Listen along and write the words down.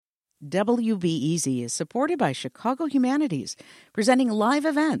WBEZ is supported by Chicago Humanities, presenting live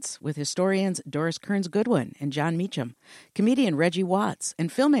events with historians Doris Kearns Goodwin and John Meacham, comedian Reggie Watts, and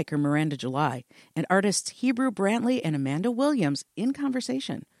filmmaker Miranda July, and artists Hebrew Brantley and Amanda Williams in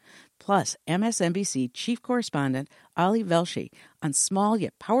conversation. Plus, MSNBC chief correspondent Ali Velshi on small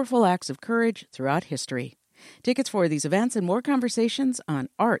yet powerful acts of courage throughout history. Tickets for these events and more conversations on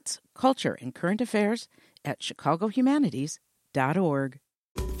arts, culture, and current affairs at chicagohumanities.org.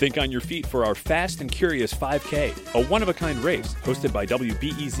 Think on your feet for our Fast and Curious 5K, a one-of-a-kind race hosted by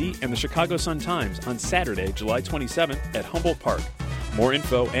WBEZ and the Chicago Sun-Times on Saturday, July 27th at Humboldt Park. More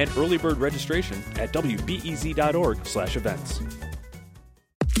info and early bird registration at wbez.org/events.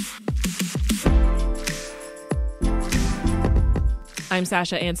 I'm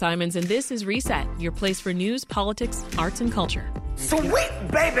Sasha Ann Simons, and this is Reset, your place for news, politics, arts, and culture. Sweet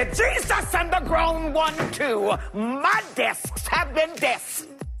baby Jesus and the grown one, too. My desks have been desked.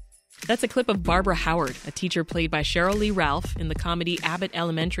 That's a clip of Barbara Howard, a teacher played by Cheryl Lee Ralph in the comedy Abbott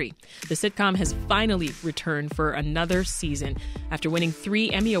Elementary. The sitcom has finally returned for another season after winning 3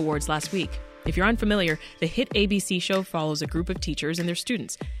 Emmy Awards last week. If you're unfamiliar, the hit ABC show follows a group of teachers and their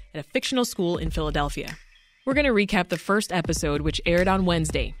students at a fictional school in Philadelphia. We're going to recap the first episode, which aired on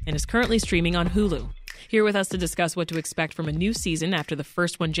Wednesday and is currently streaming on Hulu. Here with us to discuss what to expect from a new season after the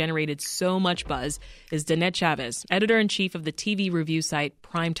first one generated so much buzz is Danette Chavez, editor-in-chief of the TV review site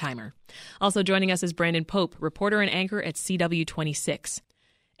Primetimer. Also joining us is Brandon Pope, reporter and anchor at CW26.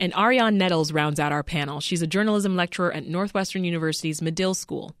 And Ariane Nettles rounds out our panel. She's a journalism lecturer at Northwestern University's Medill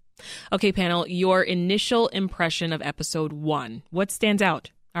School. Okay, panel, your initial impression of episode 1. What stands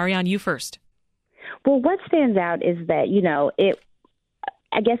out? Ariane, you first. Well, what stands out is that,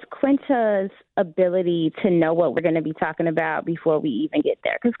 I guess Quinta's ability to know what we're going to be talking about before we even get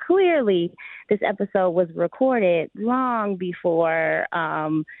there. Because clearly this episode was recorded long before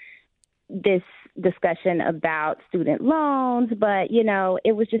this discussion about student loans. But,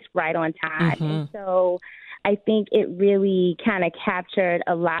 it was just right on time. Mm-hmm. And so I think it really kind of captured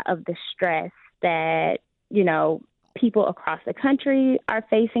a lot of the stress that, people across the country are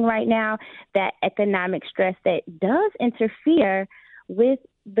facing right now, that economic stress that does interfere with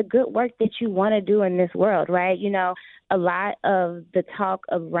the good work that you want to do in this world, right? A lot of the talk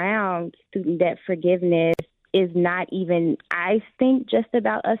around student debt forgiveness is not even, I think, just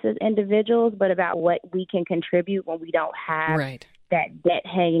about us as individuals, but about what we can contribute when we don't have that debt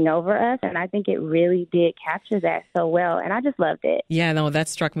hanging over us. And I think it really did capture that so well. And I just loved it. Yeah, no, that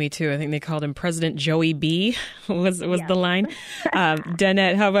struck me too. I think they called him President Joey B was the line.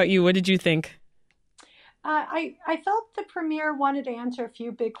 Danette, how about you? What did you think? I felt the premiere wanted to answer a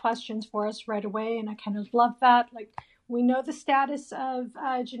few big questions for us right away. And I kind of love that. Like, we know the status of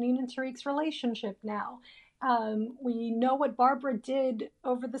Janine and Tariq's relationship now. We know what Barbara did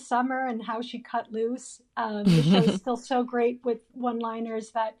over the summer and how she cut loose. The show is still so great with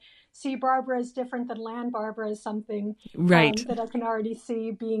one-liners that see Barbara as different than land Barbara is something that I can already see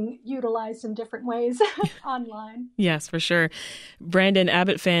being utilized in different ways online. Yes, for sure. Brandon,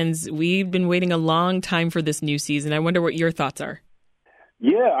 Abbott fans, we've been waiting a long time for this new season. I wonder what your thoughts are.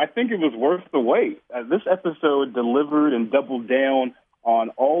 Yeah, I think it was worth the wait. This episode delivered and doubled down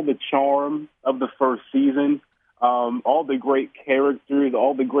on all the charm of the first season, all the great characters,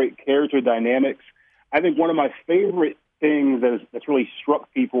 all the great character dynamics. I think one of my favorite things that's really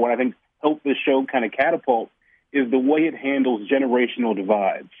struck people and I think helped this show kind of catapult is the way it handles generational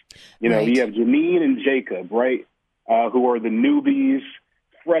divides. You have Janine and Jacob, right, who are the newbies,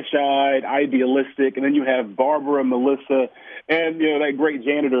 fresh-eyed, idealistic, and then you have Barbara, Melissa, and, that great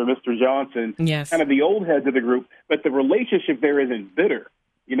janitor, Mr. Johnson, kind of the old heads of the group. But the relationship there isn't bitter.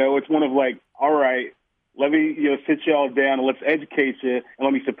 It's one of like, all right, let me, sit y'all down and let's educate you and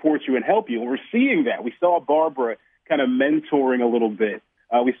let me support you and help you. And we're seeing that. We saw Barbara kind of mentoring a little bit.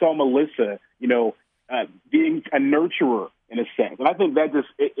 We saw Melissa, being a nurturer in a sense. And I think that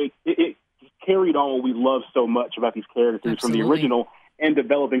it carried on what we love so much about these characters from the original, and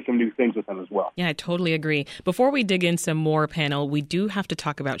developing some new things with them as well. Yeah, I totally agree. Before we dig in some more, panel, we do have to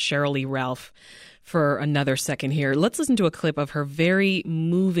talk about Cheryl Lee Ralph for another second here. Let's listen to a clip of her very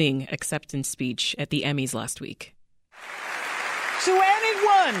moving acceptance speech at the Emmys last week. To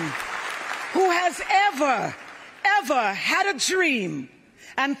anyone who has ever had a dream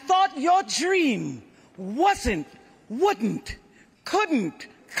and thought your dream wouldn't, couldn't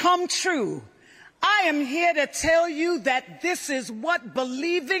come true, I am here to tell you that this is what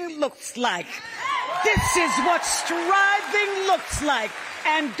believing looks like. This is what striving looks like.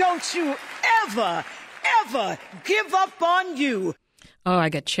 And don't you ever give up on you. Oh, I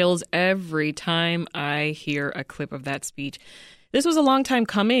get chills every time I hear a clip of that speech. This was a long time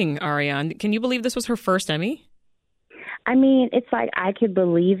coming, Ariane. Can you believe this was her first Emmy? I mean, it's like I could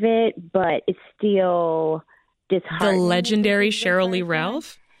believe it, but it's still disheartening. The legendary Cheryl Lee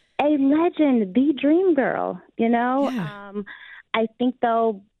Ralph? A legend, the dream girl, you know? Yeah. I think,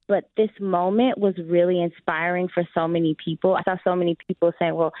 though, but this moment was really inspiring for so many people. I saw so many people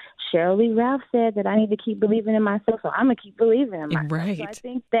saying, well, Cheryl Lee Ralph said that I need to keep believing in myself, so I'm going to keep believing in myself. Right. So I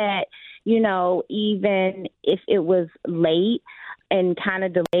think that, you know, even if it was late and kind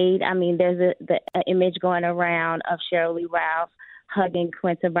of delayed, I mean, there's the image going around of Cheryl Lee Ralph hugging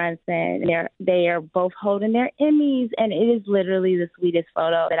Quinta Brunson. They are both holding their Emmys, and it is literally the sweetest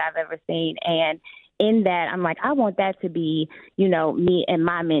photo that I've ever seen. And in that, I'm like, I want that to be, you know, me and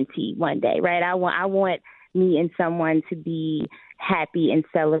my mentee one day, right? I want me and someone to be happy and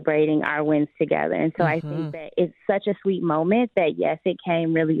celebrating our wins together. And so I think that it's such a sweet moment that, yes, it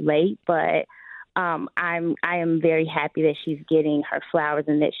came really late, but I am very happy that she's getting her flowers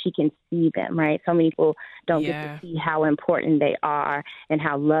and that she can see them, right? So many people don't get to see how important they are and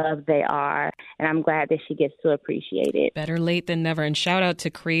how loved they are, and I'm glad that she gets to appreciate it. Better late than never. And shout out to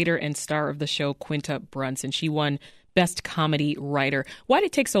creator and star of the show, Quinta Brunson. She won Best Comedy Writer. Why did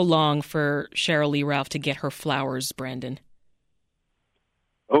it take so long for Cheryl Lee Ralph to get her flowers, Brandon?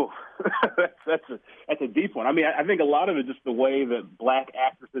 Oh, that's a deep one. I mean, I think a lot of it just the way that Black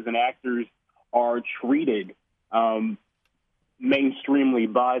actresses and actors are treated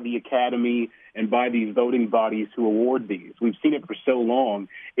mainstreamly by the Academy and by these voting bodies who award these. We've seen it for so long.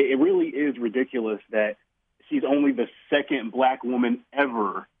 It really is ridiculous that she's only the second Black woman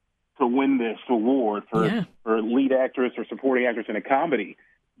ever to win this award for lead actress or supporting actress in a comedy.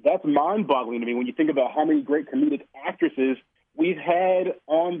 That's mind-boggling to me when you think about how many great comedic actresses we've had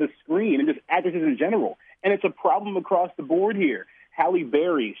on the screen and just actresses in general. And it's a problem across the board here. Halle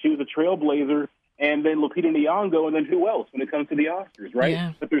Berry, she was a trailblazer, and then Lupita Nyong'o, and then who else when it comes to the Oscars, right?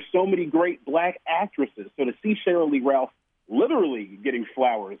 Yeah. But there's so many great Black actresses. So to see Cheryl Lee Ralph literally getting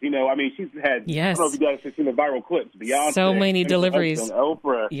flowers, you know, I mean, she's had, I don't know if you guys have seen the viral clips, Beyonce, so many deliveries,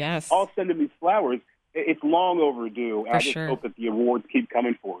 Oprah, all sending these flowers. It's long overdue. And I just hope that the awards keep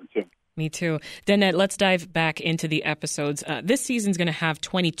coming forward, too. Me too. Danette, let's dive back into the episodes. This season's going to have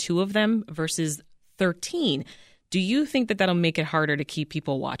 22 of them versus 13. Do you think that that'll make it harder to keep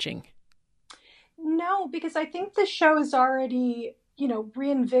people watching? No, because I think the show has already, you know,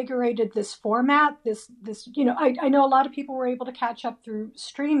 reinvigorated this format. This, you know, I know a lot of people were able to catch up through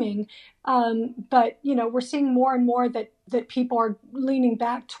streaming, but you know, we're seeing more and more that people are leaning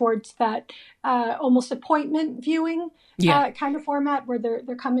back towards that almost appointment viewing kind of format where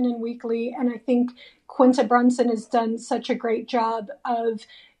they're coming in weekly. And I think Quinta Brunson has done such a great job of,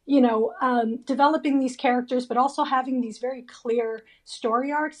 you know, developing these characters, but also having these very clear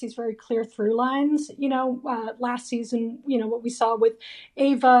story arcs, these very clear through lines. You know, last season, you know, what we saw with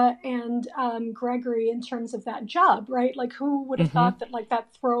Ava and Gregory in terms of that job, right? Like, who would have thought that, like,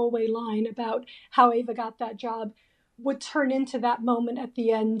 that throwaway line about how Ava got that job would turn into that moment at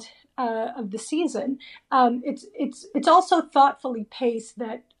the end of the season. It's also thoughtfully paced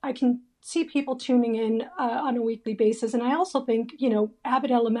that I can see people tuning in on a weekly basis. And I also think, you know, Abbott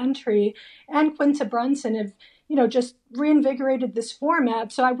Elementary and Quinta Brunson have, you know, just reinvigorated this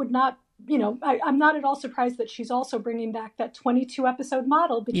format. So I would not, you know, I'm not at all surprised that she's also bringing back that 22 episode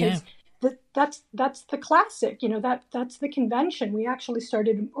model because that's the classic, you know, that's the convention. We actually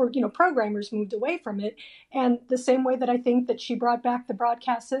started, or, you know, programmers moved away from it. And the same way that I think that she brought back the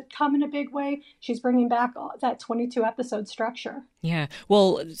broadcast sitcom in a big way, she's bringing back that 22 episode structure. Yeah.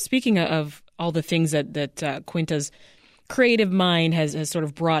 Well, speaking of all the things that Quinta's creative mind has sort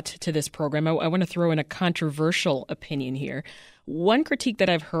of brought to this program, I want to throw in a controversial opinion here. One critique that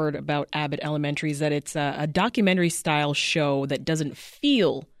I've heard about Abbott Elementary is that it's a documentary style show that doesn't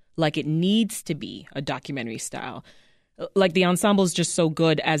feel like it needs to be a documentary style. Like the ensemble is just so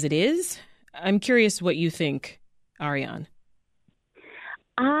good as it is. I'm curious what you think, Ariane.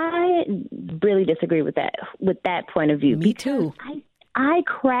 I really disagree with that point of view. Me too. I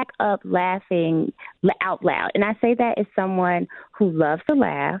crack up laughing out loud. And I say that as someone who loves to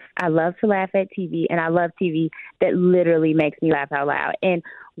laugh. I love to laugh at TV, and I love TV that literally makes me laugh out loud. And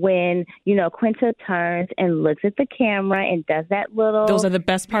when, you know, Quinta turns and looks at the camera and does that little... Those are the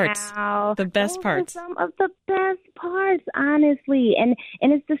best parts. The best parts. Some of the best parts, honestly. And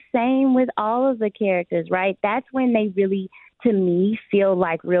it's the same with all of the characters, right? That's when they really, to me, feel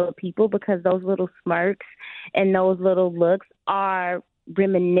like real people, because those little smirks and those little looks are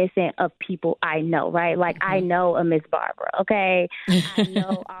reminiscent of people I know, right? Like I know a Miss Barbara, okay? I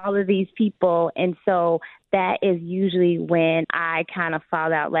know all of these people. And so that is usually when I kind of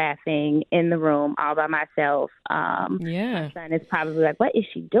fall out laughing in the room all by myself. My son is probably like, what is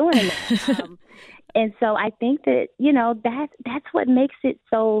she doing? And so I think that, that's what makes it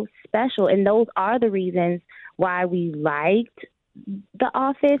so special. And those are the reasons why we liked The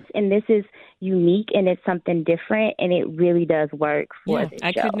Office. And this is unique and it's something different. And it really does work for this show.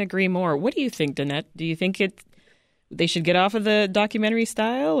 I couldn't agree more. What do you think, Danette? Do you think they should get off of the documentary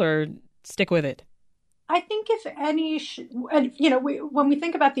style or stick with it? I think if any, when we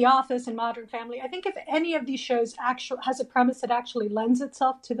think about The Office and Modern Family, I think if any of these shows actually has a premise that actually lends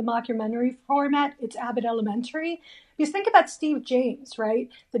itself to the mockumentary format, it's Abbott Elementary. Because think about Steve James, right?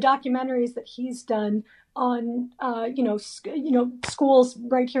 The documentaries that he's done on, schools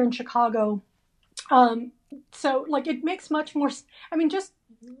right here in Chicago. So it makes much more. Just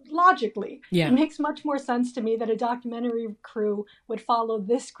logically, it makes much more sense to me that a documentary crew would follow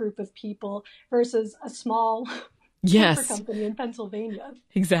this group of people versus a small paper company in Pennsylvania.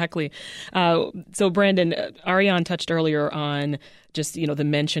 Exactly. So, Brandon, Ariane touched earlier on just, the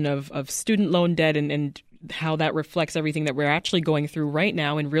mention of student loan debt and how that reflects everything that we're actually going through right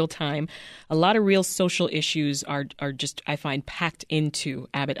now in real time. A lot of real social issues are just, I find, packed into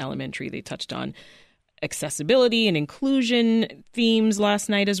Abbott Elementary. They touched on accessibility and inclusion themes last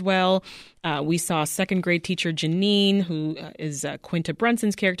night as well. We saw second grade teacher Janine, who is Quinta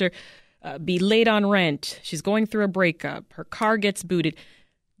Brunson's character, be late on rent. She's going through a breakup. Her car gets booted.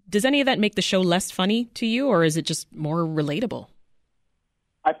 Does any of that make the show less funny to you, or is it just more relatable?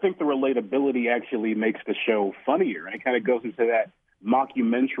 I think the relatability actually makes the show funnier, and it kind of goes into that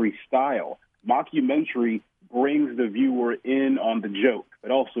mockumentary style. Mockumentary brings the viewer in on the joke,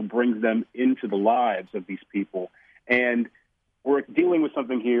 but also brings them into the lives of these people. And we're dealing with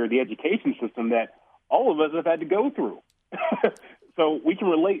something here, the education system, that all of us have had to go through. So we can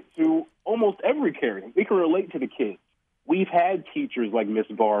relate to almost every character. We can relate to the kids. We've had teachers like Miss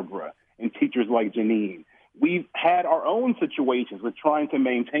Barbara and teachers like Janine. We've had our own situations with trying to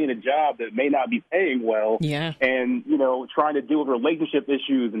maintain a job that may not be paying well and, trying to deal with relationship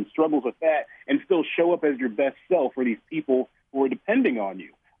issues and struggles with that and still show up as your best self for these people who are depending on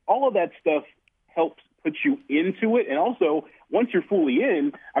you. All of that stuff helps put you into it. And also, once you're fully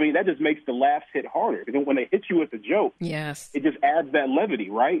in, that just makes the laughs hit harder. Because when they hit you with a joke, it just adds that levity,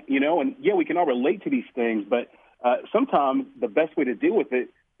 right? And we can all relate to these things, but sometimes the best way to deal with it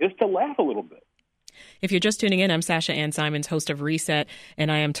is to laugh a little bit. If you're just tuning in, I'm Sasha Ann Simons, host of Reset,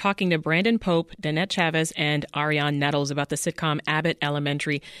 and I am talking to Brandon Pope, Danette Chavez, and Ariane Nettles about the sitcom Abbott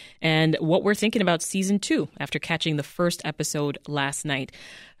Elementary and what we're thinking about season 2 after catching the first episode last night.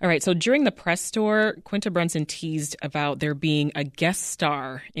 All right, so during the press tour, Quinta Brunson teased about there being a guest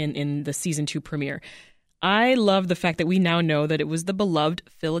star in the season 2 premiere. I love the fact that we now know that it was the beloved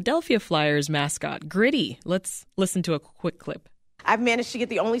Philadelphia Flyers mascot, Gritty. Let's listen to a quick clip. I've managed to get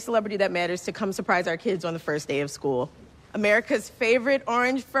the only celebrity that matters to come surprise our kids on the first day of school. America's favorite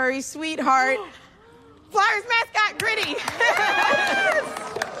orange furry sweetheart, Flyers mascot, Gritty.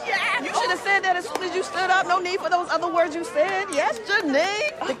 Yes! You should have said that as soon as you stood up. No need for those other words you said. Yes,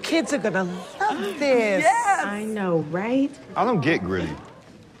 Janine. The kids are going to love this. Yes. I know, right? I don't get Gritty.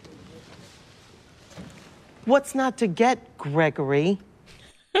 What's not to get, Gregory?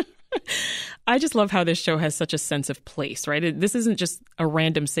 I just love how this show has such a sense of place, right? This isn't just a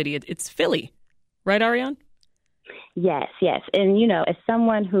random city. It's Philly. Right, Ariane? Yes. And, as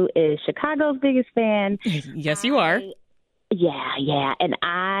someone who is Chicago's biggest fan. Yes, you are. Yeah. And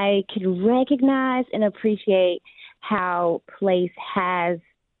I can recognize and appreciate how place has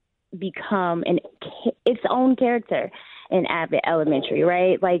become its own character in Abbott Elementary,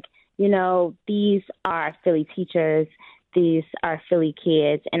 right? These are Philly teachers. These are Philly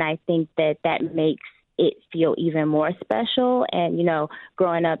kids, and I think that makes it feel even more special. And,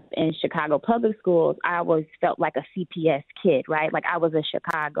 growing up in Chicago public schools, I always felt like a CPS kid, right? Like I was a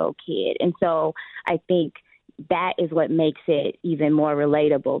Chicago kid. And so I think that is what makes it even more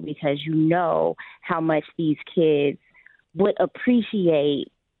relatable because how much these kids would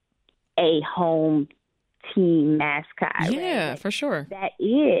appreciate a home team mascot. Yeah, right? For sure. That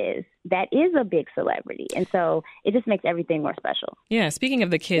is a big celebrity. And so it just makes everything more special. Yeah, speaking of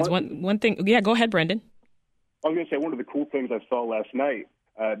the kids, one thing. Yeah, go ahead, Brendan. I was going to say one of the cool things I saw last night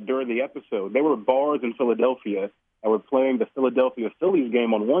during the episode, there were bars in Philadelphia that were playing the Philadelphia Phillies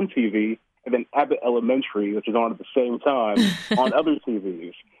game on one TV and then Abbott Elementary, which is on at the same time, on other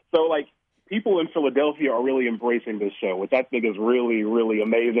TVs. So, people in Philadelphia are really embracing this show, which I think is really, really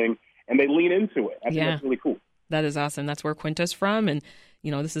amazing. And they lean into it. I think that's really cool. That is awesome. That's where Quinta's from. And,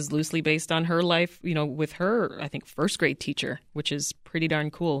 this is loosely based on her life, with her, I think, first grade teacher, which is pretty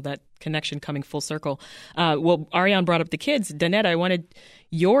darn cool, that connection coming full circle. Well, Ariane brought up the kids. Danette, I wanted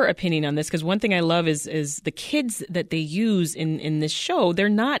your opinion on this, because one thing I love is the kids that they use in this show. They're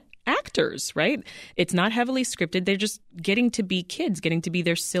not actors, right? It's not heavily scripted. They're just getting to be kids, getting to be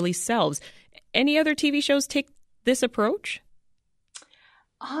their silly selves. Any other TV shows take this approach?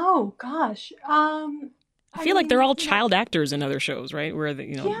 Oh, gosh. I feel like they're all child actors in other shows, right? Where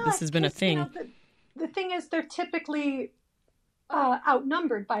this has been a thing. The thing is, they're typically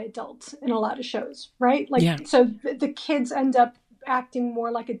outnumbered by adults in a lot of shows, right? So the kids end up acting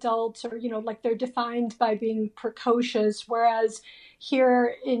more like adults, or like they're defined by being precocious. Whereas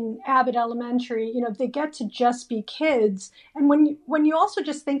here in Abbott Elementary, they get to just be kids. And when you also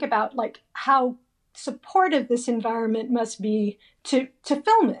just think about like how supportive this environment must be to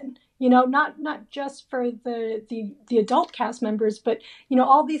film in. Not just for the adult cast members, but,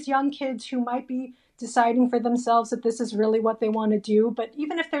 all these young kids who might be deciding for themselves that this is really what they want to do. But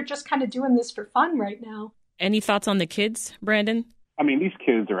even if they're just kind of doing this for fun right now. Any thoughts on the kids, Brandon? I mean, these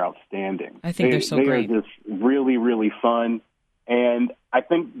kids are outstanding. I think they're so great. They are just really, really fun. And I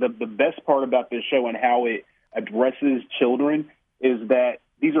think the best part about this show and how it addresses children is that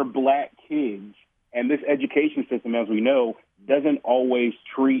these are Black kids. And this education system, as we know, doesn't always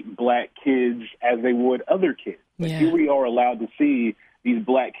treat Black kids as they would other kids. But here we are allowed to see these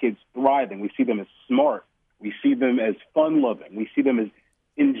Black kids thriving. We see them as smart. We see them as fun-loving. We see them as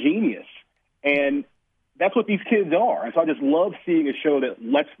ingenious. And that's what these kids are. And so I just love seeing a show that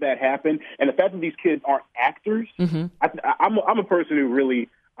lets that happen. And the fact that these kids aren't actors, I'm a person who really,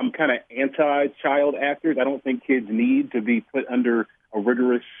 I'm kind of anti-child actors. I don't think kids need to be put under a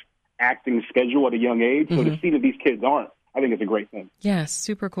rigorous acting schedule at a young age. So to see that these kids aren't, I think it's a great thing. Yeah,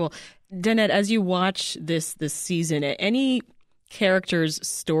 super cool. Danette, as you watch this season, any character's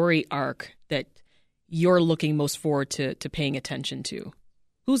story arc that you're looking most forward to paying attention to?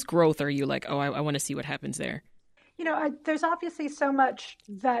 Whose growth are you like, I want to see what happens there? There's obviously so much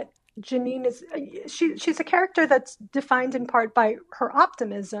that Janine is. She's a character that's defined in part by her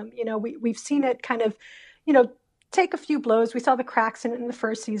optimism. We've seen it kind of, take a few blows. We saw the cracks in it in the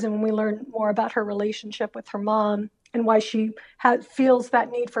first season when we learned more about her relationship with her mom and why she feels that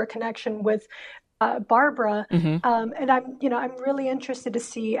need for a connection with Barbara. And I'm really interested to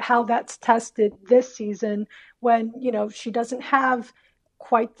see how that's tested this season when, she doesn't have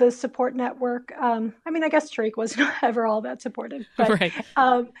quite the support network. I guess Tariq wasn't ever all that supportive, but, right.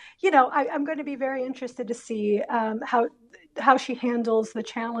 I'm going to be very interested to see how she handles the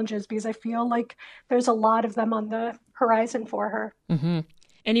challenges, because I feel like there's a lot of them on the horizon for her. Mm-hmm.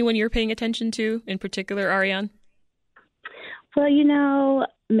 Anyone you're paying attention to in particular, Ariane? Well,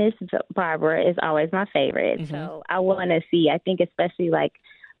 Miss Barbara is always my favorite. So I want to see, I think especially like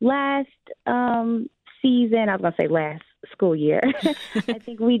last season, I was going to say last school year, I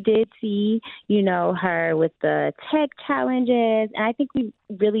think we did see, her with the tech challenges. And I think we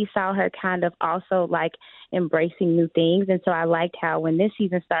really saw her kind of also like embracing new things. And so I liked how when this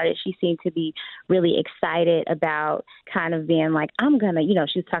season started, she seemed to be really excited about kind of being like, I'm going to,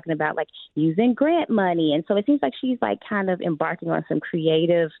 she was talking about like using grant money. And so it seems like she's like kind of embarking on some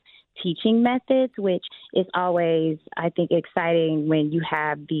creative teaching methods, which is always, I think, exciting when you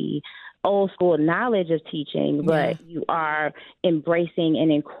have the old school knowledge of teaching, but you are embracing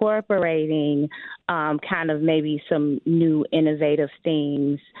and incorporating kind of maybe some new innovative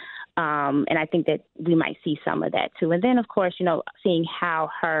things. And I think that we might see some of that too. And then, of course, seeing how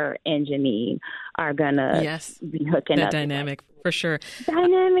her and Janine are going to be hooking up. That dynamic, for sure.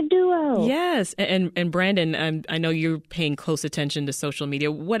 Dynamic duo. Yes. And Brandon, I know you're paying close attention to social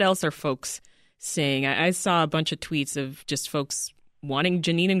media. What else are folks saying? I saw a bunch of tweets of just folks wanting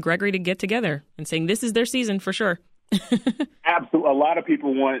Janine and Gregory to get together and saying this is their season for sure. Absolutely. A lot of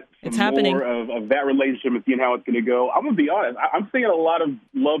people want more of that relationship and seeing how it's going to go. I'm going to be honest. I'm seeing a lot of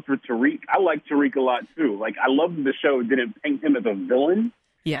love for Tariq. I like Tariq a lot, too. Like, I love that the show didn't paint him as a villain.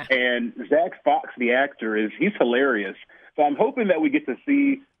 Yeah. And Zach Fox, the actor, he's hilarious. So I'm hoping that we get to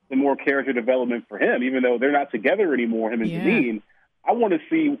see some more character development for him, even though they're not together anymore, him and Janine. I want to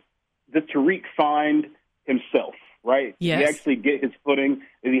see, does Tariq find himself, right? Yes. Does he actually get his footing?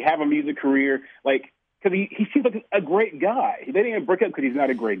 Does he have a music career? Like, because he seems like a great guy. They didn't break up because he's not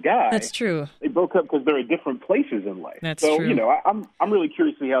a great guy. That's true. They broke up because they're at different places in life. That's so, true. I'm really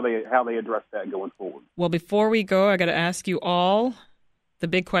curious to see how they address that going forward. Well, before we go, I got to ask you all the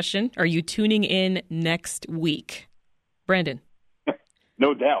big question. Are you tuning in next week? Brandon?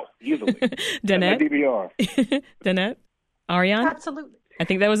 No doubt. Easily. Danette? DVR. Danette? Ariane? Absolutely. I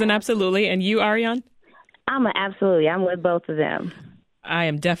think that was an absolutely. And you, Ariane? Absolutely. I'm with both of them. I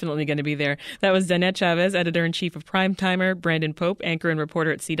am definitely going to be there. That was Danette Chavez, editor-in-chief of Primetimer, Brandon Pope, anchor and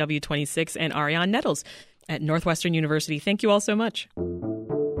reporter at CW26, and Ariane Nettles at Northwestern University. Thank you all so much.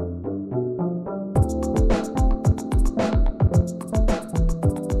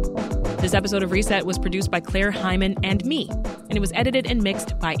 This episode of Reset was produced by Claire Hyman and me, and it was edited and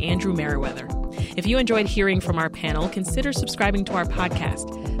mixed by Andrew Merriweather. If you enjoyed hearing from our panel, consider subscribing to our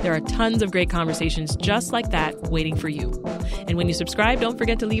podcast. There are tons of great conversations just like that waiting for you. And when you subscribe, don't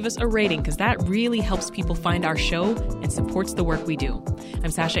forget to leave us a rating, because that really helps people find our show and supports the work we do.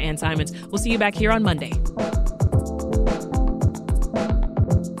 I'm Sasha Ann Simons. We'll see you back here on Monday.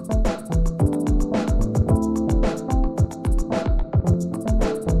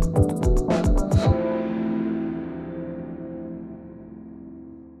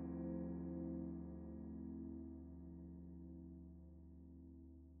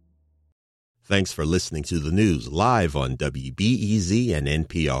 Thanks for listening to the news live on WBEZ and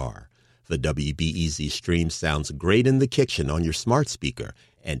NPR. The WBEZ stream sounds great in the kitchen on your smart speaker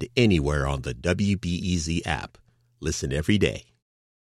and anywhere on the WBEZ app. Listen every day.